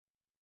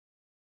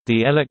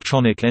The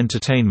Electronic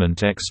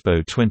Entertainment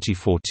Expo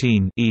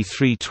 2014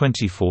 (E3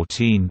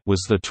 2014)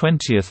 was the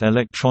 20th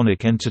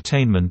Electronic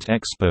Entertainment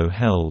Expo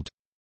held.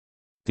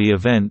 The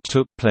event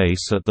took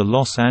place at the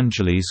Los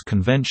Angeles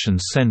Convention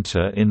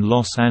Center in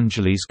Los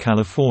Angeles,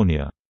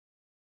 California.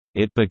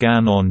 It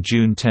began on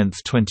June 10,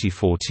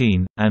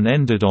 2014, and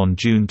ended on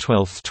June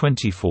 12,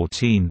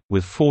 2014,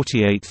 with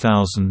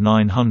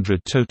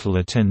 48,900 total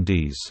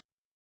attendees.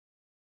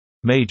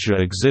 Major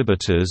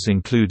exhibitors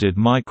included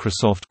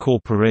Microsoft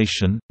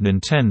Corporation,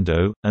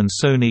 Nintendo, and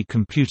Sony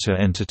Computer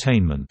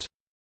Entertainment.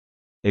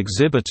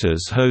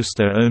 Exhibitors host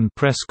their own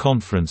press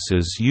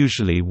conferences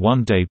usually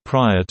one day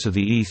prior to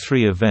the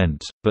E3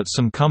 event, but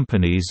some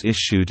companies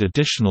issued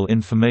additional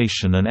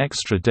information an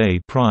extra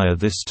day prior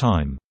this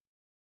time.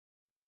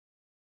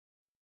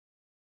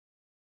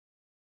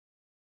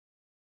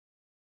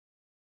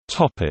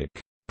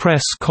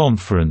 Press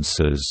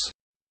conferences.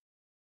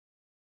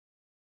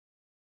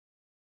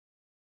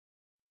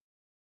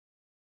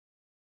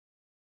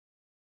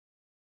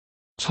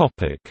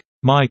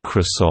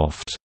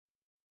 Microsoft.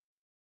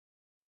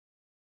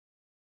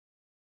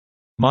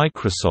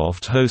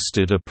 Microsoft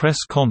hosted a press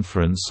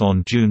conference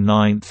on June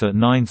 9 at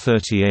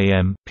 9:30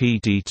 a.m.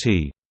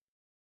 PDT.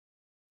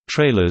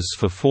 Trailers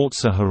for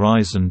Forza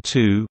Horizon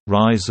 2,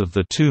 Rise of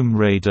the Tomb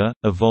Raider,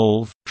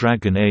 Evolve,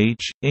 Dragon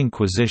Age,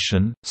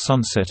 Inquisition,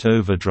 Sunset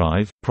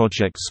Overdrive,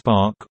 Project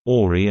Spark,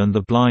 Ori and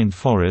the Blind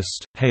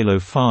Forest, Halo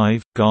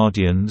 5,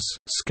 Guardians,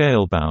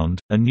 Scalebound,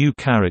 a new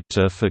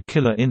character for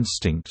Killer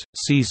Instinct,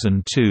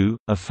 Season 2,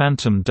 a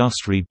Phantom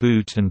Dust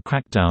reboot and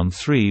Crackdown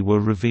 3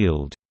 were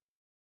revealed.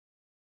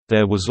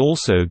 There was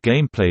also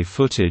gameplay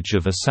footage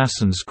of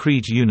Assassin's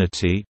Creed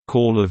Unity,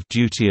 Call of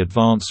Duty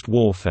Advanced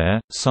Warfare,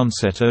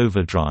 Sunset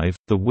Overdrive,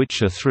 The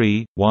Witcher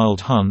 3,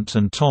 Wild Hunt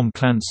and Tom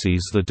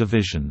Clancy's The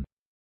Division.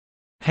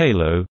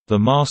 Halo, the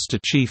Master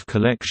Chief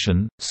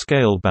Collection,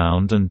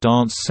 Scalebound and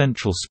Dance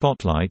Central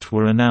Spotlight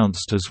were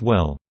announced as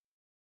well.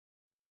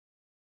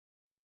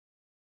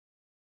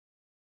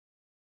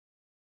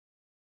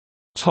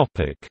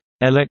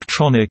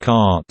 Electronic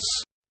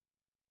Arts.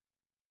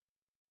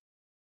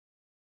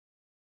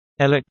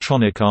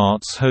 Electronic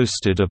Arts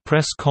hosted a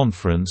press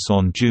conference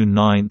on June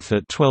 9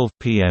 at 12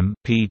 p.m.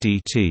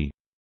 PDT.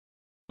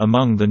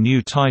 Among the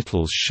new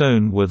titles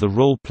shown were the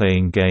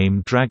role-playing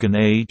game Dragon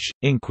Age,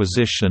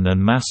 Inquisition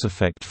and Mass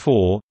Effect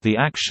 4, the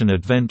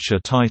action-adventure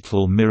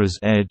title Mirror's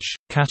Edge,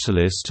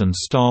 Catalyst and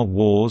Star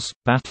Wars,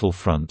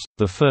 Battlefront,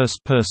 the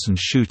first-person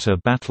shooter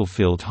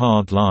Battlefield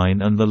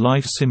Hardline and the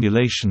life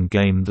simulation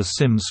game The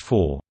Sims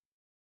 4.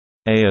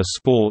 EA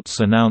Sports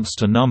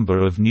announced a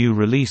number of new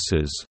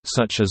releases,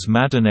 such as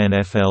Madden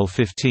NFL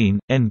 15,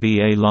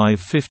 NBA Live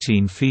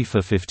 15,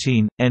 FIFA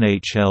 15,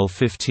 NHL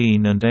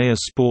 15 and EA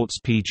Sports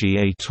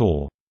PGA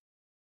Tour.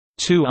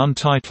 2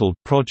 untitled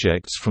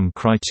projects from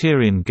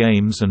Criterion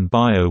Games and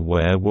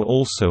BioWare were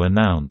also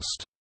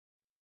announced.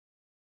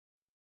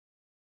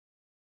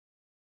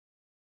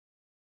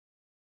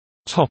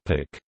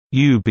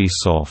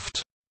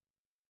 Ubisoft.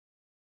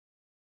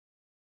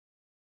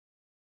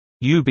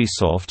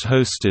 Ubisoft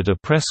hosted a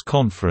press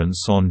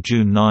conference on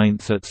June 9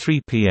 at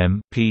 3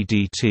 p.m.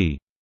 PDT.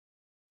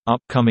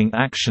 Upcoming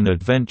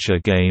action-adventure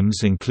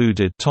games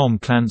included Tom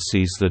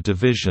Clancy's The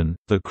Division,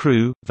 The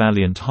Crew,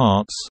 Valiant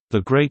Hearts,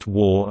 The Great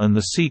War and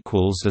the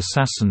sequels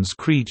Assassin's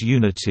Creed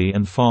Unity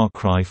and Far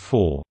Cry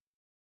 4.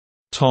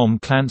 Tom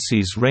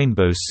Clancy's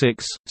Rainbow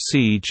Six,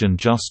 Siege and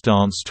Just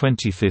Dance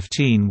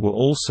 2015 were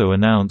also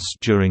announced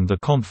during the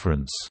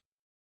conference.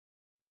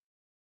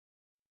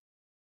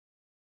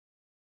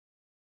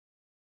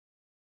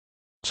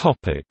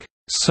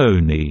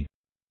 Sony.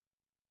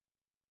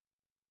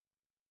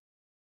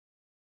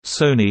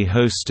 Sony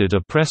hosted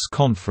a press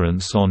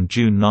conference on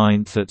June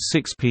 9 at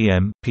 6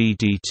 p.m.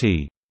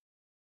 PDT.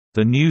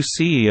 The new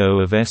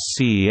CEO of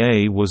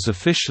SCEA was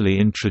officially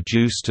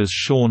introduced as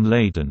Sean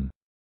Layden.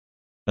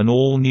 An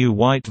all-new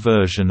white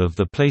version of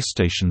the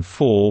PlayStation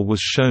 4 was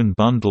shown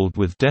bundled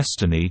with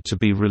Destiny to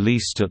be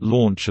released at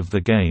launch of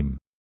the game.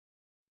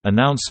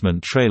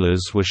 Announcement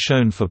trailers were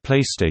shown for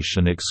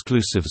PlayStation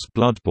exclusives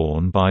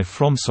Bloodborne by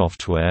From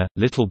Software,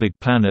 Little Big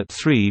Planet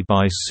 3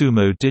 by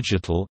Sumo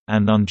Digital,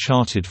 and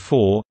Uncharted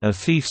 4: A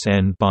Thief's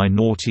End by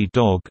Naughty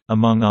Dog,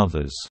 among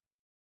others.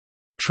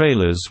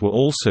 Trailers were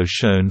also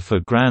shown for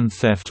Grand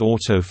Theft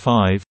Auto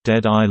 5,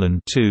 Dead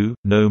Island 2,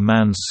 No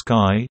Man's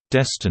Sky,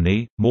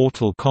 Destiny,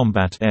 Mortal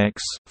Kombat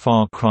X,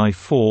 Far Cry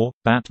 4,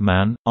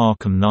 Batman,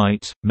 Arkham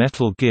Knight,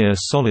 Metal Gear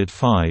Solid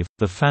 5,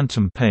 The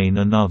Phantom Pain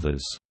and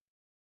others.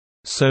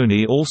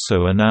 Sony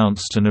also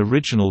announced an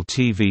original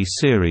TV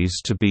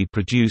series to be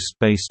produced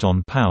based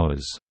on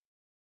Powers.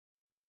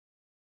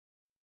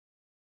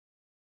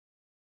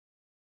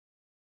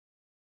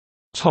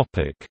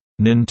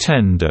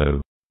 Nintendo.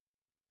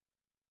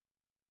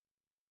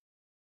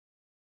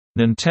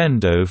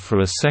 Nintendo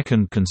for a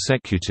second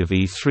consecutive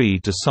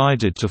E3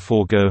 decided to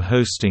forego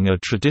hosting a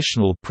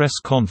traditional press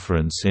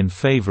conference in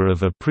favor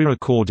of a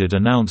pre-recorded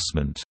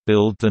announcement,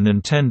 billed the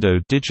Nintendo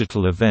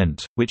Digital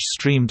event, which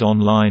streamed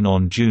online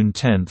on June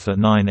 10 at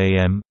 9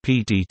 a.m.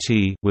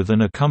 PDT with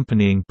an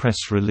accompanying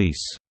press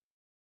release.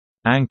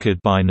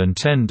 Anchored by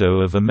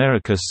Nintendo of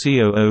America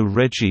COO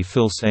Reggie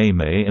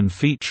Fils-Aimé and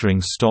featuring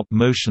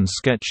stop-motion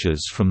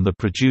sketches from the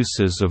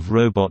producers of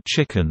Robot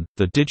Chicken,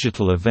 the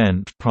digital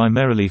event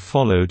primarily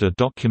followed a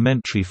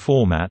documentary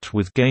format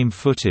with game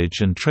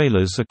footage and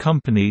trailers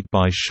accompanied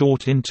by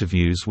short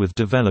interviews with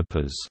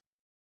developers.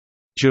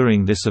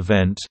 During this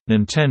event,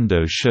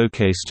 Nintendo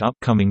showcased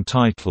upcoming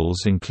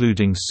titles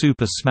including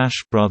Super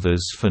Smash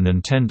Bros. For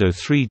Nintendo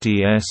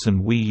 3DS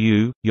and Wii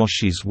U,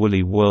 Yoshi's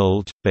Woolly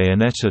World,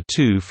 Bayonetta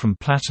 2 from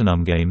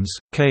Platinum Games,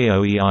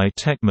 Koei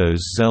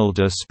Tecmo's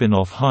Zelda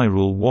spin-off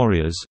Hyrule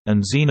Warriors,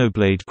 and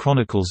Xenoblade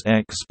Chronicles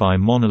X by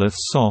Monolith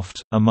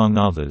Soft, among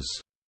others.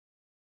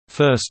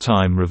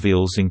 First-time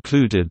reveals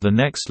included The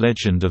Next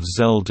Legend of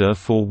Zelda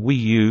for Wii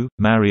U,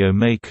 Mario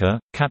Maker,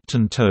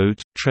 Captain Toad,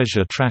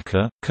 Treasure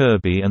Tracker,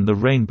 Kirby and the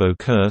Rainbow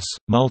Curse,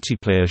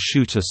 multiplayer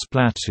shooter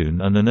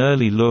Splatoon and an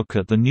early look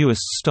at the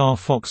newest Star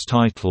Fox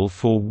title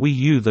for Wii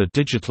U. The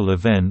digital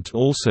event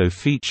also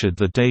featured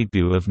the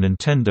debut of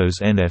Nintendo's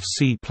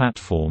NFC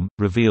platform,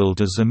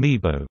 revealed as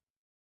Amiibo.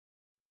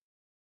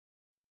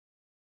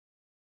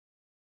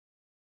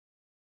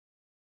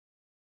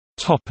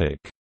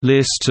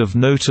 List of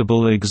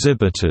notable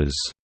exhibitors.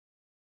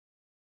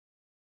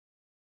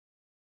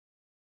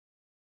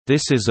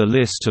 This is a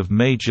list of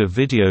major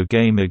video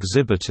game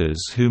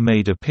exhibitors who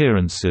made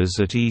appearances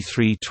at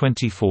E3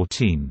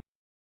 2014.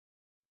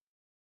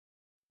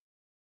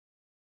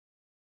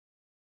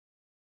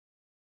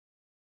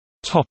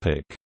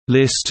 Topic: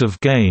 List of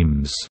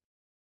games.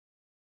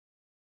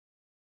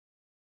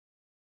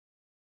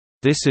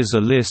 This is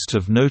a list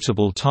of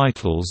notable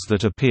titles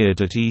that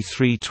appeared at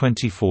E3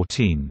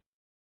 2014.